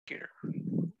Prosecutor.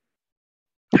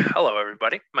 Hello,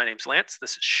 everybody. My name's Lance.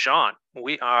 This is Sean.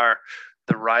 We are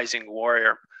the Rising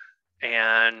Warrior,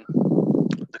 and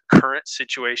the current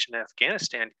situation in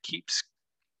Afghanistan keeps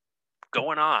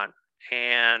going on.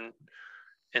 And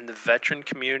in the veteran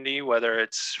community, whether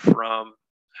it's from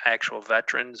actual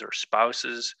veterans or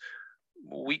spouses,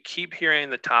 we keep hearing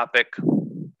the topic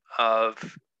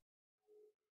of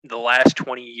the last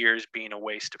 20 years being a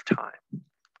waste of time.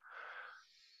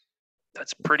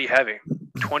 That's pretty heavy.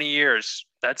 20 years.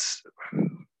 That's,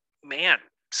 man,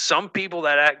 some people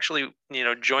that actually,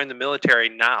 join the military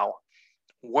now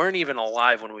weren't even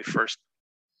alive when we first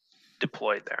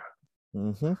deployed there.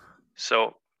 Mm-hmm.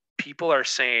 So people are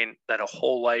saying that a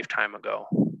whole lifetime ago,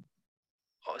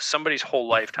 somebody's whole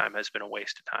lifetime has been a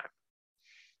waste of time.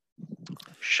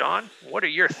 Sean, what are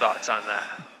your thoughts on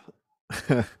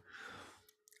that?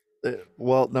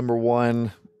 Well, number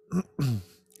one,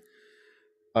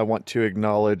 I want to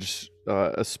acknowledge,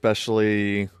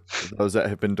 especially those that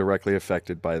have been directly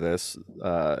affected by this.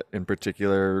 In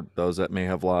particular, those that may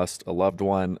have lost a loved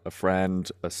one, a friend,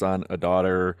 a son, a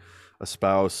daughter, a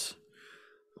spouse.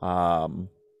 Like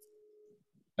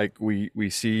we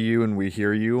see you and we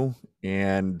hear you,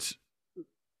 and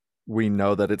we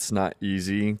know that it's not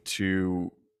easy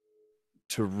to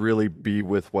really be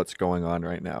with what's going on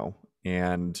right now.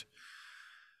 And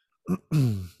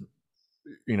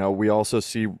we also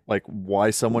see like why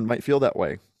someone might feel that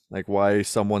way, like why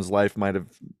someone's life might have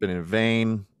been in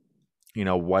vain.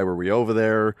 Why were we over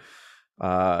there?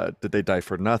 Did they die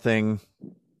for nothing?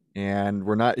 And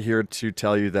we're not here to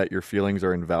tell you that your feelings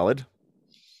are invalid,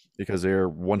 because they're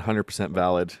 100%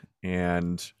 valid.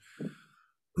 And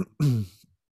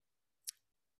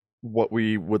what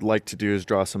we would like to do is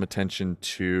draw some attention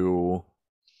to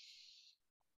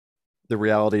the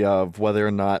reality of whether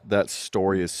or not that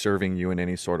story is serving you in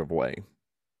any sort of way.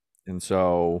 And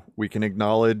so we can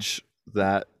acknowledge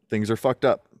that things are fucked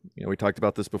up. We talked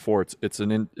about this before. It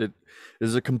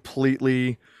is a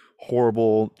completely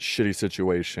horrible, shitty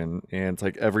situation, and it's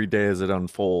like every day as it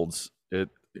unfolds,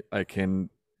 I can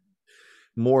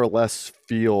more or less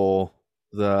feel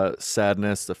the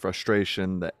sadness, the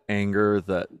frustration, the anger,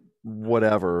 that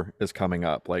whatever is coming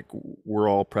up. Like, we're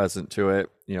all present to it,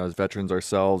 as veterans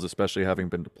ourselves, especially having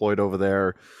been deployed over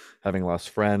there, having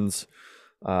lost friends.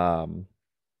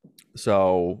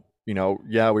 So,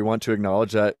 yeah, we want to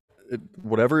acknowledge that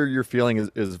whatever you're feeling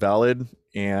is valid,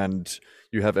 and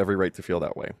you have every right to feel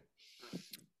that way.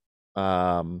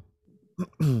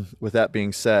 With that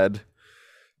being said,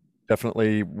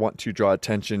 definitely want to draw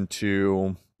attention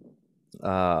to,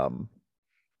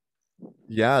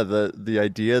 the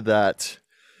idea that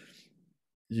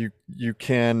you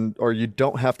can, or you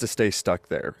don't have to stay stuck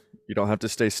there. You don't have to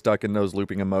stay stuck in those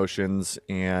looping emotions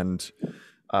and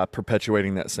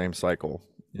perpetuating that same cycle.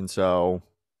 And so,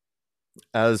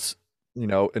 as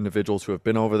individuals who have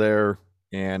been over there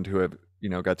and who have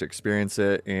got to experience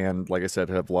it, and like I said,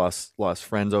 have lost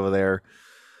friends over there,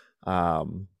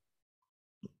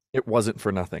 it wasn't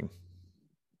for nothing,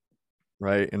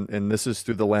 right? And this is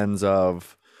through the lens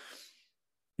of,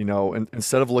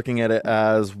 instead of looking at it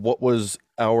as what was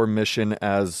our mission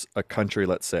as a country,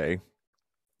 let's say,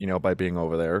 by being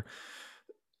over there,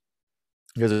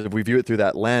 because if we view it through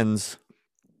that lens,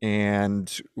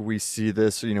 and we see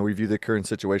this, we view the current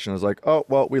situation as like, oh,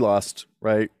 well, we lost,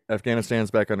 right? Afghanistan's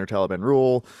back under Taliban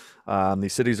rule.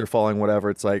 These cities are falling, whatever.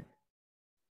 It's like,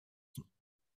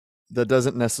 that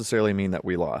doesn't necessarily mean that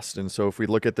we lost. And so if we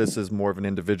look at this as more of an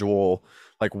individual,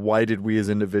 like, why did we as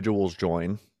individuals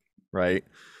join, right?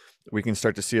 We can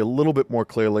start to see a little bit more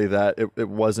clearly that it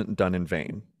wasn't done in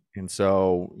vain. And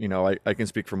so, I can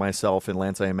speak for myself, and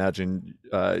Lance, I imagine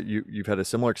you've had a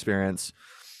similar experience.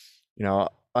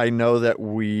 I know that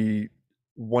we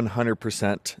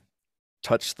 100%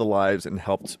 touched the lives and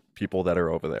helped people that are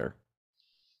over there.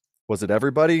 Was it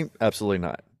everybody? Absolutely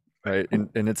not. Right. And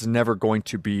it's never going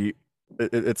to be,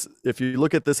 it's, if you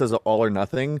look at this as an all or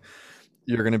nothing,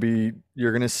 you're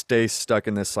going to stay stuck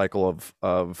in this cycle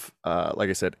of like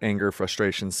I said, anger,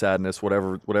 frustration, sadness,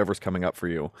 whatever's coming up for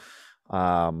you.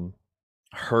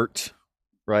 Hurt,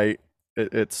 right?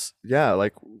 It's, yeah,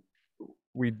 like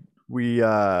we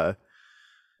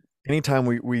anytime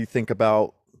we think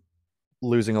about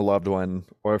losing a loved one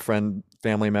or a friend,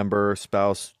 family member,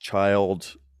 spouse,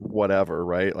 child, whatever,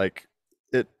 right? Like,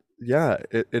 it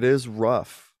is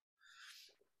rough.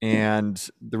 And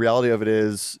the reality of it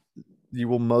is, you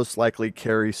will most likely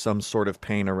carry some sort of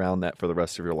pain around that for the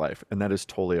rest of your life, and that is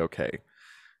totally okay.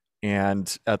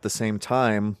 And at the same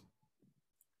time,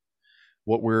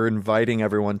 what we're inviting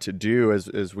everyone to do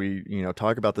as we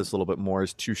talk about this a little bit more,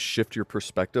 is to shift your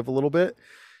perspective a little bit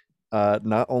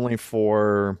not only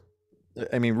for,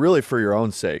 I mean, really for your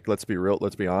own sake. Let's be real.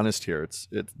 Let's be honest here.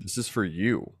 This is for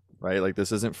you, right? Like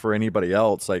this isn't for anybody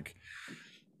else. Like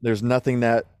there's nothing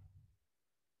that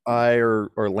I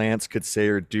or Lance could say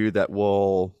or do that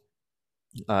will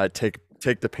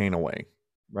take the pain away,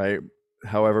 right?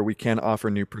 However, we can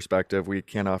offer new perspective. We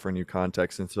can offer new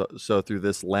context, and so through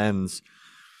this lens,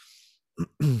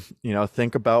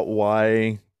 think about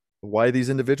why these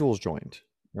individuals joined,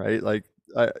 right? Like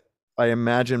I I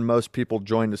imagine most people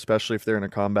joined, especially if they're in a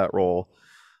combat role,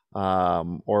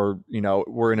 or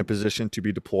we're in a position to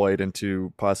be deployed and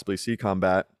to possibly see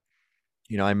combat.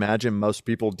 I imagine most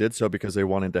people did so because they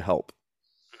wanted to help.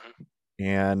 Mhm.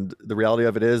 And the reality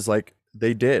of it is, like,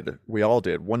 they did. We all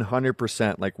did.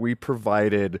 100%. Like, we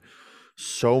provided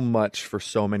so much for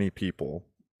so many people.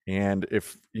 And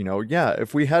if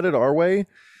we had it our way,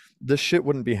 this shit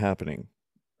wouldn't be happening,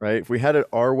 right? If we had it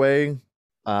our way,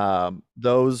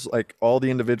 those, like, all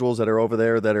the individuals that are over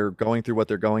there that are going through what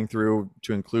they're going through,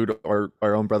 to include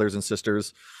our own brothers and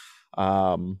sisters,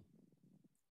 um,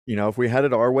 if we had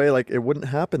it our way, like, it wouldn't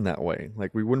happen that way.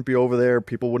 Like, we wouldn't be over there,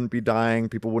 people wouldn't be dying,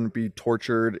 people wouldn't be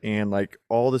tortured, and like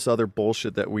all this other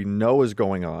bullshit that we know is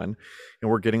going on.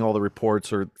 And we're getting all the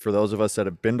reports, or for those of us that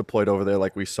have been deployed over there,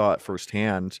 like, we saw it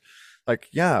firsthand. Like,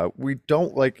 yeah, we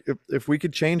don't, like, if we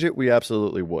could change it, we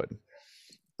absolutely would.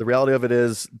 The reality of it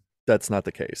is that's not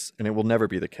the case, and it will never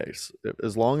be the case.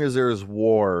 As long as there is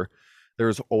war,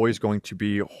 there's always going to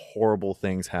be horrible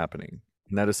things happening,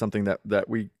 and that is something that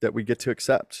we get to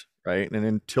accept, right? And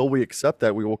until we accept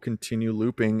that, we will continue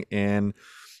looping in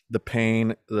the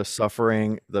pain, the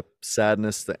suffering, the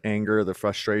sadness, the anger, the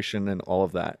frustration, and all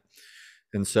of that.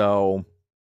 And so,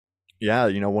 yeah,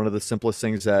 one of the simplest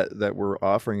things that we're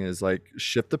offering is, like,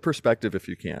 shift the perspective if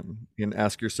you can, and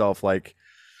ask yourself, like,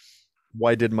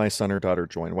 why did my son or daughter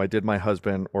join? Why did my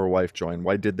husband or wife join?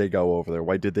 Why did they go over there?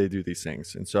 Why did they do these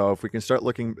things? And so if we can start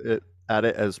looking at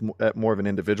it as at more of an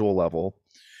individual level,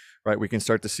 right, we can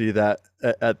start to see that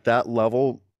at that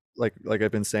level, like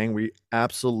I've been saying, we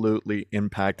absolutely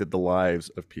impacted the lives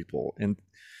of people. And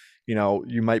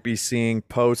you might be seeing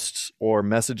posts or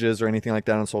messages or anything like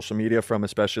that on social media from,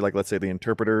 especially, like, let's say, the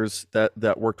interpreters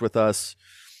that worked with us,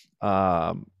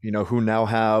 who now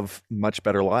have much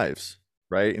better lives,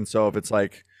 right? And so if it's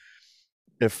like,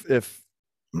 if if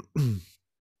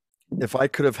I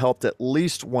could have helped at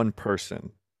least one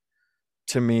person,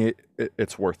 to me,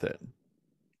 it's worth it,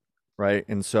 right?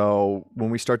 And so when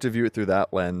we start to view it through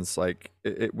that lens, like,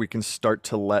 we can start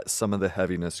to let some of the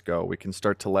heaviness go. We can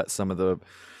start to let some of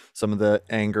the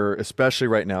anger, especially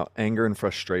right now, anger and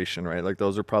frustration, right? Like,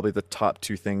 those are probably the top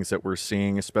two things that we're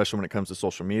seeing, especially when it comes to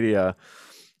social media.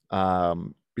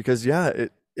 Because, yeah,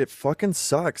 it fucking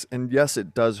sucks, and yes,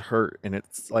 it does hurt, and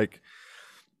it's like,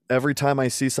 every time I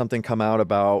see something come out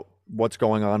about what's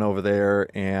going on over there,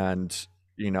 and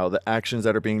the actions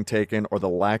that are being taken, or the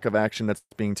lack of action that's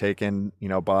being taken,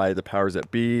 by the powers that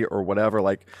be or whatever,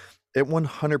 like, it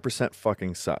 100%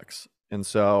 fucking sucks. And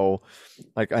so,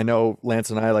 like, I know Lance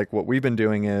and I, like, what we've been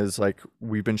doing is, like,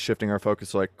 we've been shifting our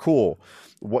focus to, like, cool,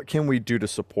 what can we do to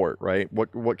support, right?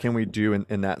 What can we do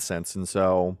in that sense? And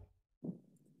so,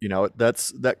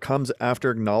 that comes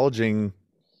after acknowledging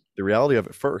the reality of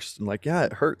it first, and, like, yeah,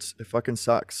 it hurts, it fucking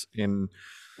sucks, and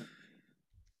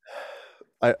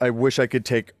I wish I could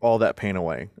take all that pain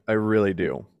away. I really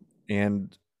do.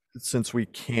 And since we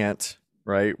can't,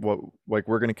 right, what, like,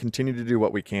 we're going to continue to do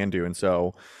what we can do. And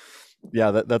so,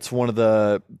 yeah, that's one of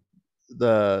the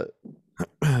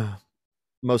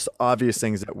most obvious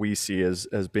things that we see as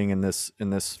being in this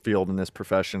field, in this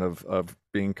profession of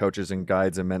being coaches and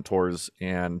guides and mentors.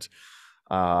 And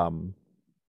um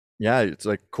yeah, it's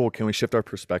like, cool, can we shift our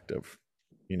perspective,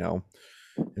 you know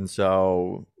and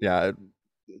so, yeah.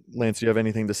 Lance, do you have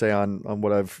anything to say on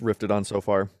what I've riffed on so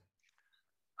far?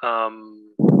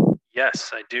 Um,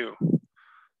 yes, I do.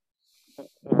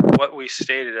 What we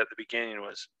stated at the beginning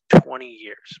was 20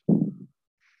 years,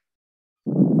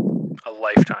 a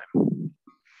lifetime.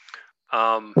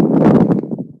 Um,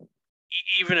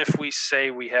 Even if we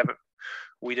say we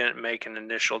didn't make an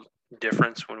initial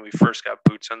difference when we first got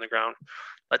boots on the ground,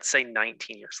 let's say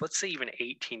 19 years, let's say even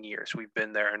 18 years we've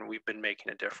been there and we've been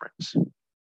making a difference.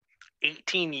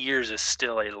 18 years is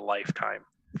still a lifetime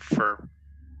for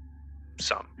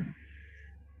some.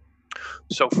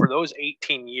 So for those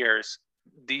 18 years,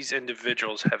 these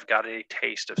individuals have got a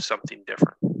taste of something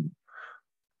different.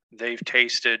 They've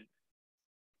tasted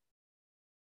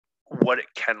what it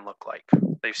can look like.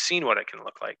 They've seen what it can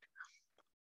look like.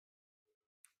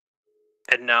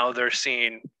 And now they're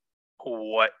seeing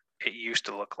what it used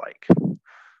to look like.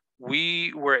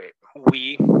 We were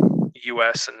we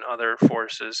US and other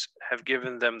forces have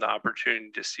given them the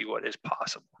opportunity to see what is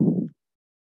possible.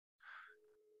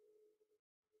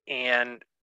 And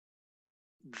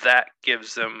that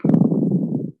gives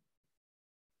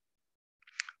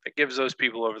those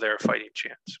people over there a fighting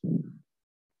chance.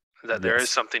 That there is Yes.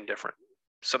 something different,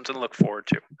 something to look forward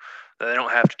to. That they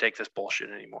don't have to take this bullshit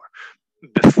anymore.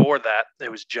 Before that, it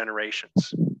was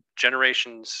generations.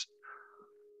 Generations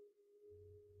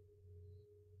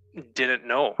didn't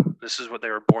know this is what they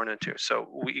were born into. So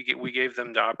we gave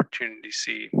them the opportunity to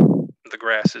see the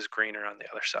grass is greener on the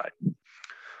other side.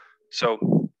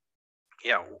 So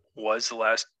yeah, was the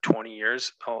last 20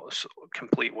 years a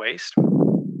complete waste?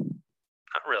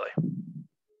 Not really.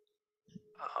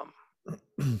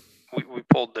 We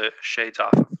pulled the shades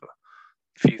off of a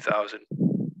few thousand,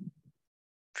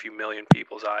 few million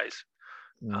people's eyes.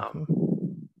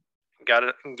 Got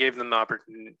it, and gave them the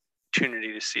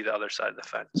opportunity to see the other side of the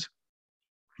fence.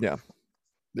 Yeah.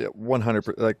 Yeah,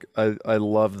 100%. Like I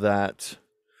love that.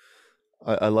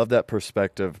 I love that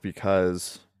perspective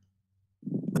because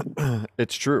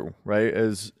it's true, right?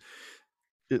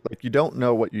 Like you don't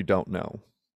know what you don't know.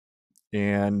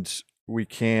 And we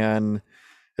can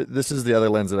this is the other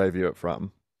lens that I view it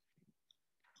from.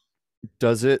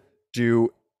 Does it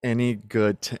do any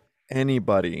good to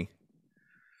anybody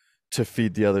to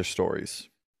feed the other stories?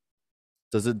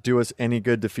 Does it do us any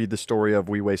good to feed the story of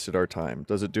we wasted our time?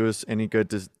 Does it do us any good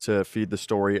to feed the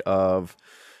story of,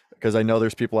 because I know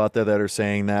there's people out there that are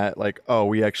saying that like, oh,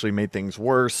 we actually made things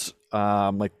worse.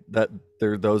 Like that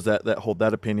there are those that hold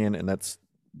that opinion, and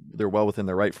they're well within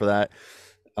their right for that.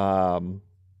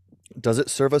 Does it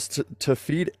serve us to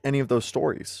feed any of those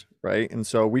stories, right? And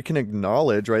so we can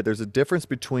acknowledge, right? There's a difference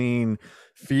between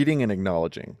feeding and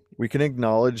acknowledging. We can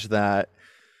acknowledge that,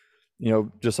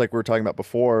 just like we were talking about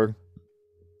before,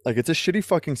 like it's a shitty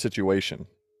fucking situation,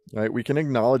 right? We can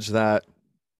acknowledge that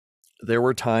there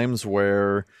were times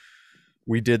where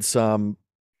we did some,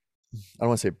 I don't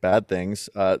want to say bad things.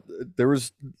 There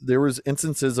was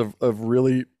instances of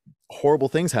really horrible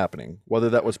things happening, whether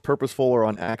that was purposeful or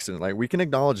on accident. Like we can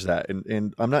acknowledge that,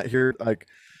 and I'm not here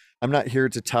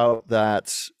to tout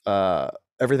that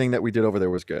everything that we did over there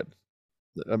was good.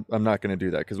 I'm not going to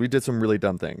do that because we did some really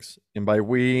dumb things, and by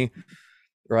we,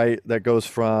 right, that goes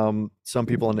from some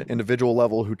people on an individual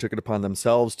level who took it upon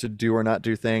themselves to do or not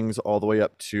do things, all the way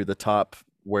up to the top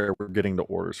where we're getting the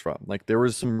orders from. Like there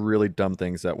was some really dumb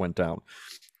things that went down,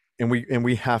 and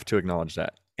we have to acknowledge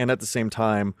that. And at the same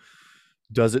time,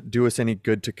 does it do us any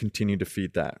good to continue to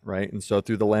feed that, right? And so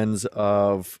through the lens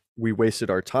of we wasted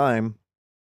our time,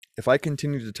 if I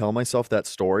continue to tell myself that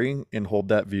story and hold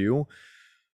that view,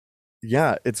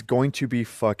 yeah, it's going to be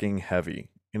fucking heavy,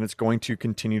 and it's going to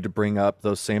continue to bring up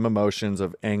those same emotions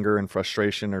of anger and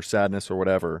frustration or sadness or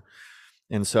whatever.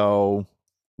 And so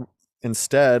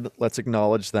instead, let's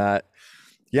acknowledge that,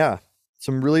 yeah,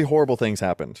 some really horrible things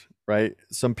happened, right?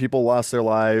 Some people lost their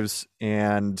lives,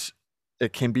 and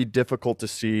it can be difficult to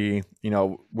see,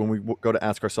 when we go to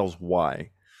ask ourselves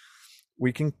why.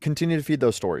 We can continue to feed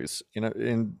those stories,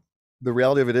 and the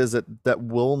reality of it is that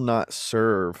will not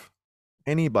serve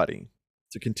anybody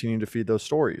to continue to feed those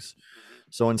stories.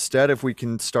 So instead, if we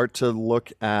can start to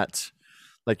look at,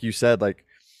 like you said, like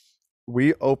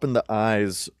we open the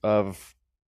eyes of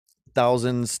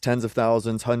thousands, tens of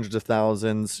thousands, hundreds of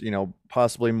thousands,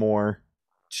 possibly more,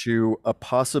 to a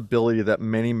possibility that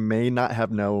many may not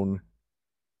have known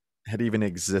had even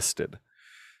existed,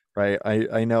 right?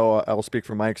 I know, I'll speak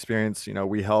from my experience.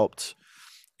 We helped,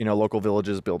 local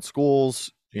villages build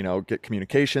schools, get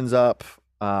communications up,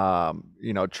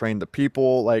 train the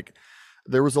people. Like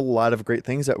there was a lot of great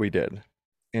things that we did,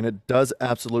 and it does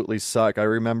absolutely suck. I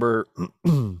remember,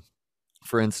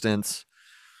 for instance,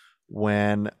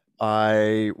 when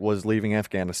I was leaving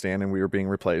Afghanistan and we were being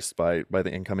replaced by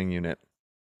the incoming unit,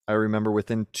 I remember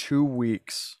within 2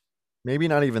 weeks, maybe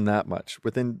not even that much,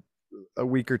 within a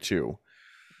week or two,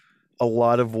 a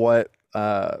lot of what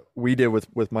we did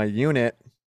with my unit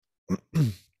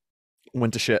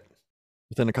went to shit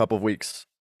within a couple of weeks.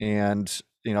 And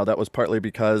that was partly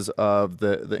because of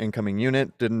the incoming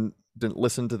unit didn't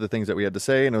listen to the things that we had to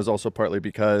say, and it was also partly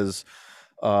because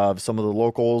of some of the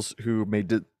locals who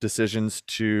made decisions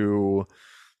to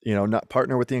not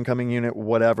partner with the incoming unit,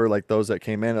 whatever. Like those that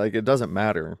came in, like it doesn't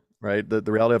matter, right? The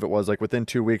reality of it was, like, within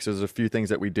 2 weeks there's a few things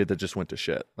that we did that just went to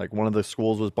shit. Like one of the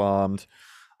schools was bombed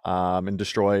and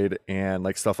destroyed, and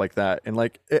like stuff like that, and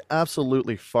like it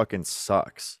absolutely fucking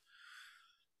sucks.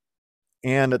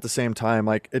 And at the same time,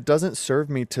 like it doesn't serve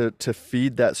me to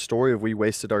feed that story of we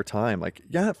wasted our time. Like,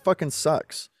 yeah, it fucking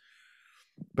sucks,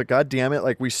 but god damn it,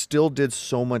 like we still did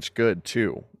so much good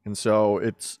too. And so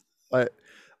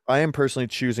I I am personally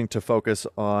choosing to focus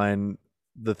on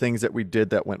the things that we did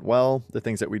that went well, the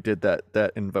things that we did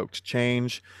that invoked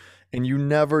change. And you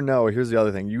never know. Here's the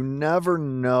other thing. You never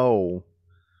know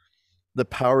the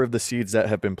power of the seeds that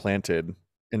have been planted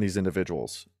in these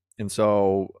individuals. And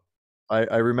so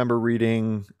I remember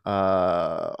reading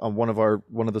on one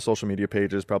of the social media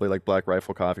pages, probably like Black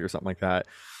Rifle Coffee or something like that,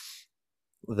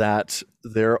 that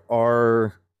there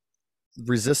are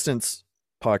resistance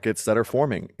pockets that are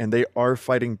forming and they are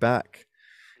fighting back.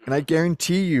 And I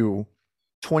guarantee you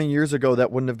 20 years ago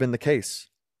that wouldn't have been the case.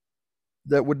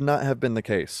 That would not have been the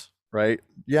case, right?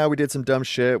 Yeah, we did some dumb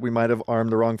shit. We might have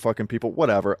armed the wrong fucking people,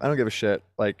 whatever. I don't give a shit.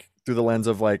 Like through the lens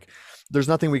of like there's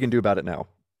nothing we can do about it now,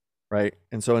 right?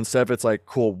 And so instead of it's like,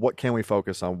 cool, what can we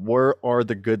focus on? Where are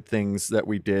the good things that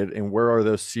we did and where are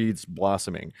those seeds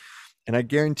blossoming? And I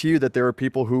guarantee you that there are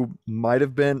people who might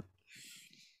have been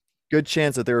good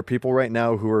chance that there are people right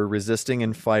now who are resisting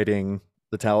and fighting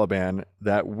the Taliban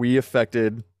that we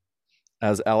affected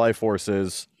as ally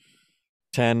forces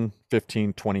 10,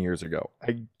 15, 20 years ago.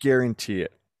 I guarantee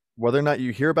it. Whether or not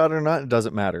you hear about it or not, it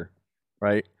doesn't matter,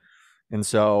 right? And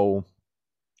so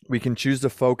we can choose to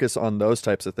focus on those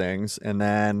types of things. And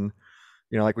then,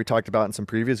 you know, like we talked about in some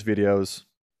previous videos,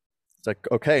 it's like,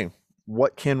 okay,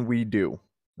 what can we do?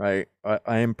 Right?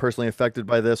 I am personally affected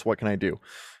by this. What can I do?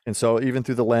 And so, even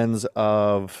through the lens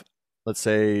of, let's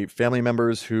say, family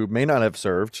members who may not have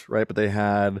served, right, but they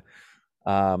had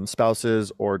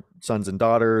spouses or sons and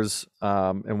daughters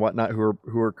and whatnot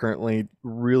who are currently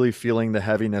really feeling the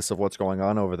heaviness of what's going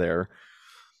on over there.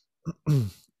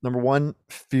 Number one,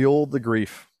 feel the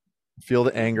grief, feel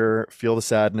the anger, feel the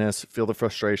sadness, feel the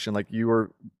frustration. Like you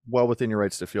are well within your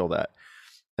rights to feel that.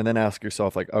 And then ask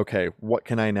yourself, like, okay, what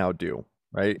can I now do?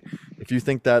 Right? If you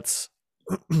think that's,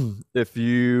 if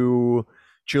you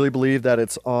truly believe that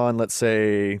it's on, let's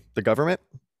say, the government,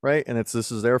 right? And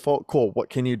this is their fault, cool. What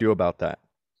can you do about that?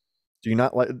 Do you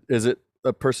not like, is it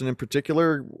a person in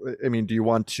particular? I mean, do you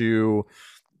want to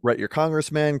write your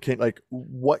congressman?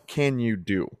 What can you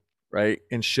do? Right?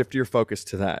 And shift your focus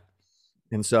to that.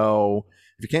 And so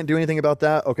if you can't do anything about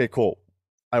that, okay, cool.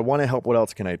 I want to help. What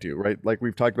else can I do? Right? Like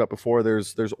we've talked about before,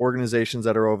 there's organizations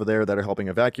that are over there that are helping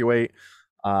evacuate,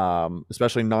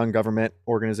 especially non-government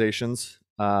organizations.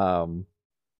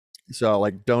 So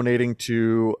like donating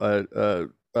to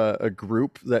a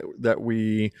group that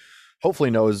we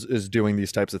hopefully know is doing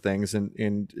these types of things.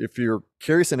 And if you're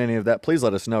curious in any of that, please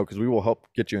let us know because we will help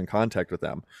get you in contact with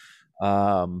them.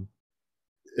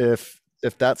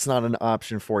 If that's not an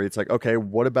option for you, it's like, okay,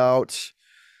 what about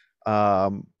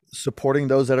supporting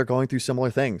those that are going through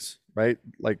similar things, right?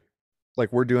 Like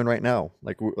we're doing right now.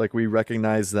 Like we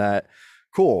recognize that,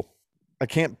 cool. I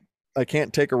can't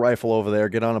take a rifle over there,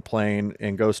 get on a plane,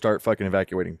 and go start fucking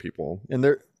evacuating people. And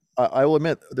I will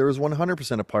admit, there was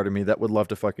 100% a part of me that would love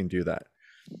to fucking do that.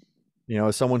 You know,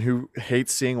 as someone who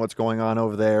hates seeing what's going on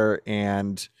over there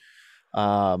and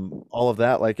all of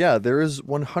that, like, yeah, there is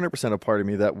 100% a part of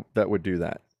me that would do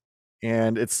that.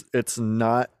 And it's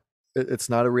not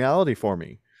a reality for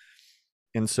me.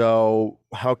 And so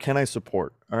how can I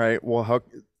support? All right, well, how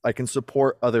I can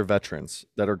support other veterans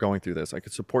that are going through this. I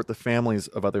could support the families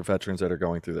of other veterans that are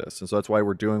going through this. And so that's why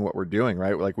we're doing what we're doing,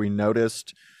 right? Like we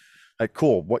noticed, like,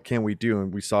 cool, what can we do?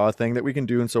 And we saw a thing that we can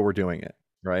do, and so we're doing it,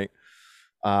 right?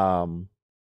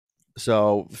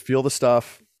 So feel the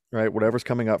stuff, right? Whatever's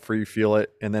coming up for you, feel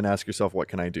it, and then ask yourself, what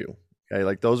can I do? Okay,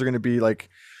 like those are going to be like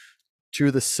two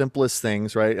of the simplest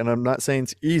things, right? And I'm not saying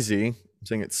it's easy. I'm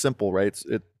saying it's simple, right?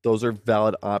 Those are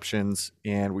valid options,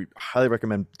 and we highly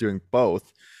recommend doing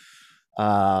both.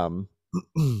 And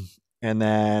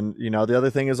then, you know, the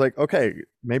other thing is like, okay,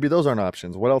 maybe those aren't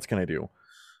options. What else can I do?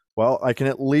 Well, I can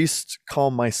at least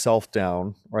calm myself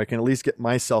down, or I can at least get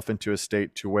myself into a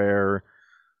state to where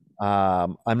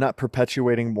I'm not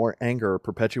perpetuating more anger, or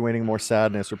perpetuating more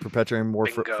sadness, or perpetuating more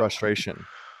frustration,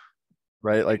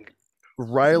 right? Like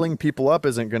riling people up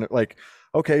isn't going to, like,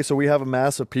 okay, so we have a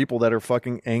mass of people that are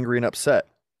fucking angry and upset.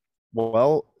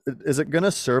 Well, is it going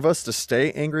to serve us to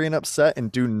stay angry and upset and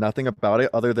do nothing about it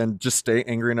other than just stay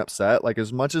angry and upset? Like,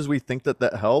 as much as we think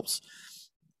that helps,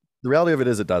 the reality of it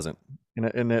is it doesn't.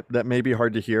 And that may be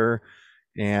hard to hear,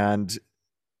 and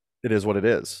it is what it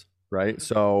is, right?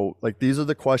 So, like, these are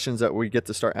the questions that we get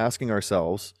to start asking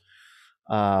ourselves.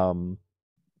 Yeah.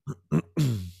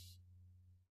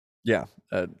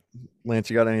 Lance,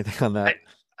 you got anything on that?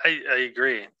 I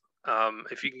agree.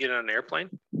 If you can get on an airplane,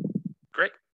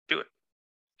 great, do it.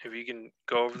 If you can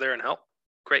go over there and help,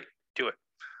 great, do it.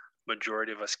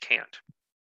 Majority of us can't.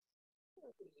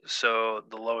 So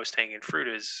the lowest hanging fruit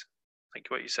is, like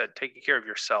what you said, taking care of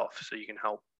yourself so you can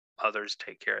help others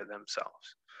take care of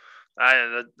themselves.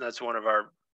 That's one of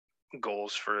our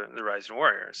goals for the Rising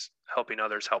Warriors, helping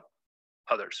others help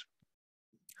others.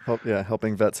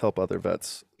 Helping vets help other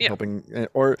vets, Yeah, helping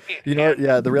or and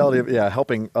yeah, the reality of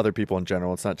helping other people in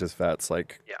general. It's not just vets,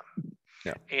 like yeah,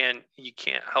 yeah. and you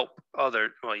can't help other.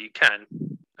 Well, you can.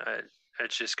 Uh,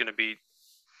 it's just going to be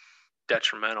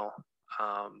detrimental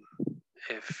um,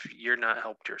 if you're not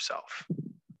helped yourself.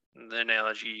 The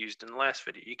analogy you used in the last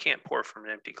video, you can't pour from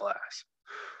an empty glass.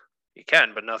 You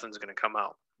can, but nothing's going to come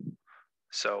out.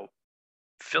 So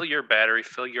fill your battery,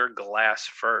 fill your glass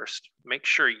first. Make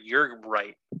sure you're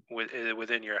right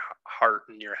within your heart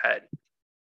and your head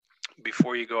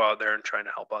before you go out there and trying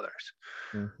to help others.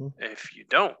 Mm-hmm. If you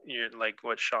don't, you're like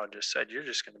what Sean just said, you're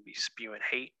just going to be spewing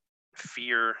hate,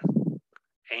 fear,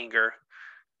 anger,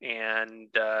 and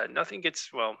nothing gets,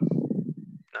 well,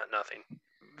 not nothing.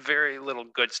 Very little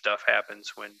good stuff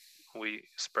happens when we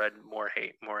spread more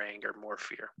hate, more anger, more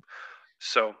fear.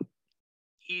 So,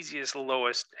 easiest,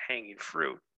 lowest hanging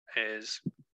fruit is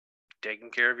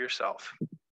taking care of yourself.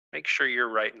 Make sure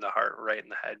you're right in the heart, right in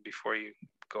the head before you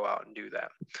go out and do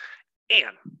that.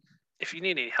 And if you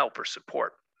need any help or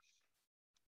support,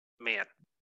 man,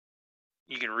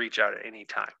 you can reach out at any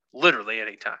time, literally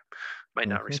any time. Might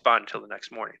not Mm-hmm. respond until the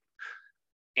next morning,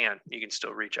 and you can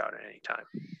still reach out at any time.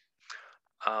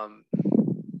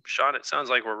 Sean, it sounds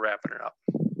like we're wrapping it up.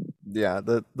 Yeah,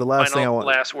 the last thing I Final want.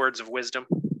 last words of wisdom.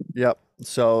 Yep.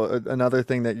 So another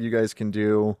thing that you guys can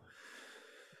do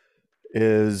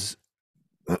is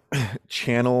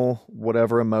channel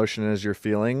whatever emotion is you're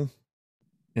feeling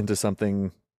into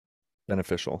something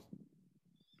beneficial.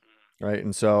 Right.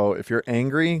 And so if you're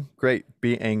angry, great,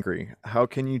 be angry. How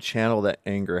can you channel that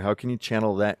anger? How can you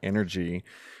channel that energy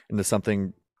into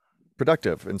something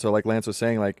productive? And so, like Lance was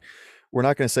saying, like, we're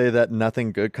not going to say that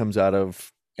nothing good comes out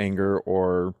of anger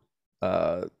or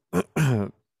uh,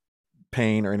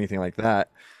 pain or anything like that.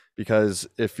 Because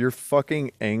if you're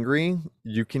fucking angry,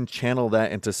 you can channel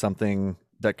that into something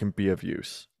that can be of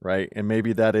use. Right. And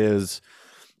maybe that is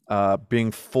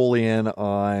being fully in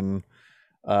on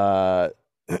uh,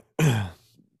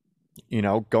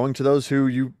 going to those who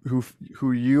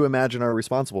you imagine are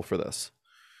responsible for this,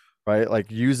 right? Like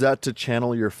use that to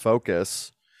channel your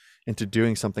focus into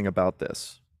doing something about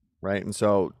this, right? And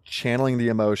so channeling the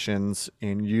emotions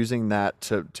and using that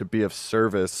to be of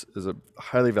service is a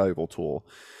highly valuable tool.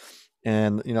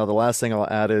 And the last thing I'll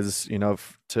add is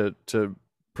to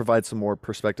provide some more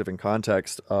perspective and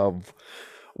context of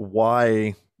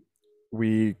why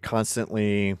we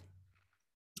constantly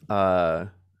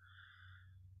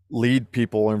lead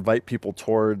people or invite people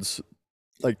towards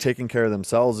like taking care of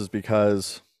themselves is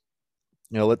because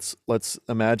let's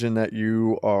imagine that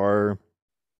you are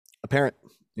a parent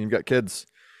and you've got kids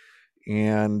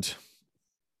and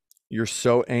you're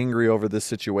so angry over this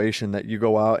situation that you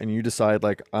go out and you decide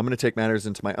like I'm going to take matters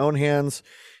into my own hands.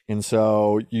 And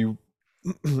so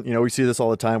we see this all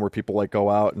the time where people like go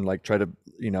out and like try to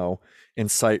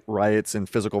incite riots and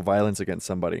physical violence against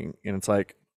somebody, and it's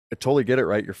like I totally get it,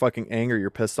 right? You're fucking angry, you're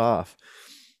pissed off.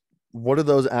 What are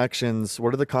those actions?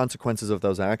 What are the consequences of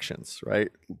those actions, right?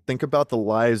 Think about the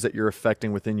lives that you're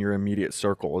affecting within your immediate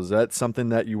circle. Is that something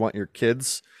that you want your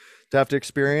kids to have to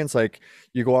experience? Like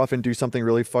you go off and do something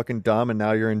really fucking dumb and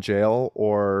now you're in jail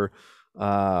or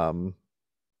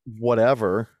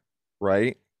whatever,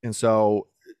 right? And so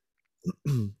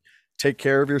take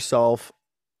care of yourself.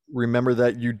 Remember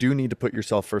that you do need to put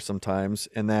yourself first sometimes,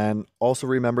 and then also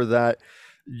remember that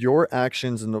your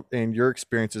actions and your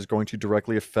experience is going to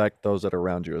directly affect those that are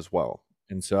around you as well.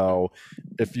 And so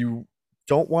if you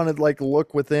don't want to like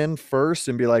look within first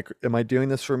and be like, am I doing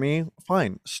this for me?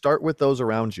 Fine, start with those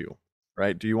around you,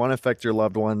 right? Do you want to affect your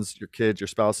loved ones, your kids, your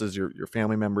spouses, your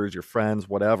family members, your friends,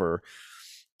 whatever?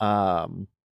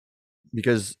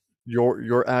 Because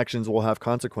your actions will have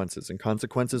consequences, and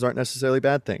consequences aren't necessarily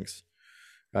bad things,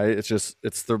 right? It's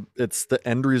the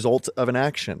end result of an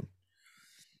action.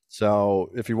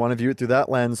 So if you want to view it through that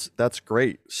lens, that's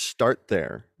great. Start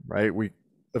there, right? We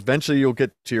eventually you'll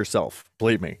get to yourself,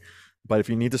 believe me. But if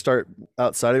you need to start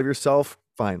outside of yourself,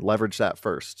 fine, leverage that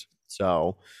first.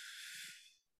 So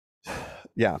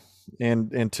yeah.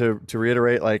 And to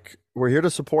reiterate, like we're here to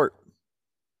support.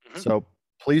 Mm-hmm. So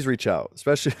please reach out,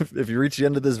 especially if you reach the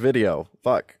end of this video,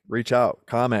 reach out,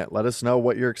 comment, let us know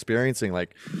what you're experiencing.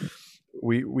 Like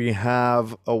we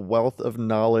have a wealth of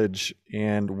knowledge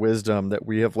and wisdom that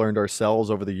we have learned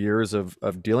ourselves over the years of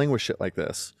dealing with shit like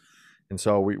this. And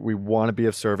so we want to be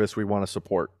of service. We want to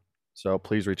support. So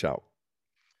please reach out.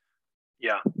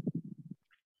 Yeah.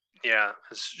 Yeah.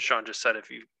 As Sean just said, if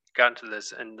you've gotten to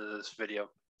this end of this video,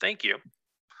 thank you.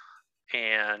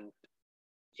 And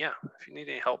yeah, if you need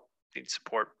any help, need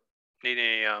support, need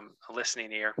a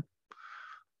listening ear,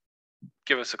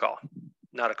 give us a call.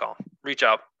 Not a call. Reach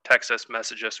out, text us,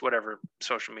 message us, whatever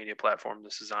social media platform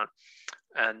this is on.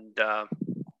 And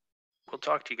we'll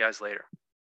talk to you guys later.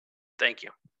 Thank you.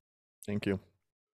 Thank you.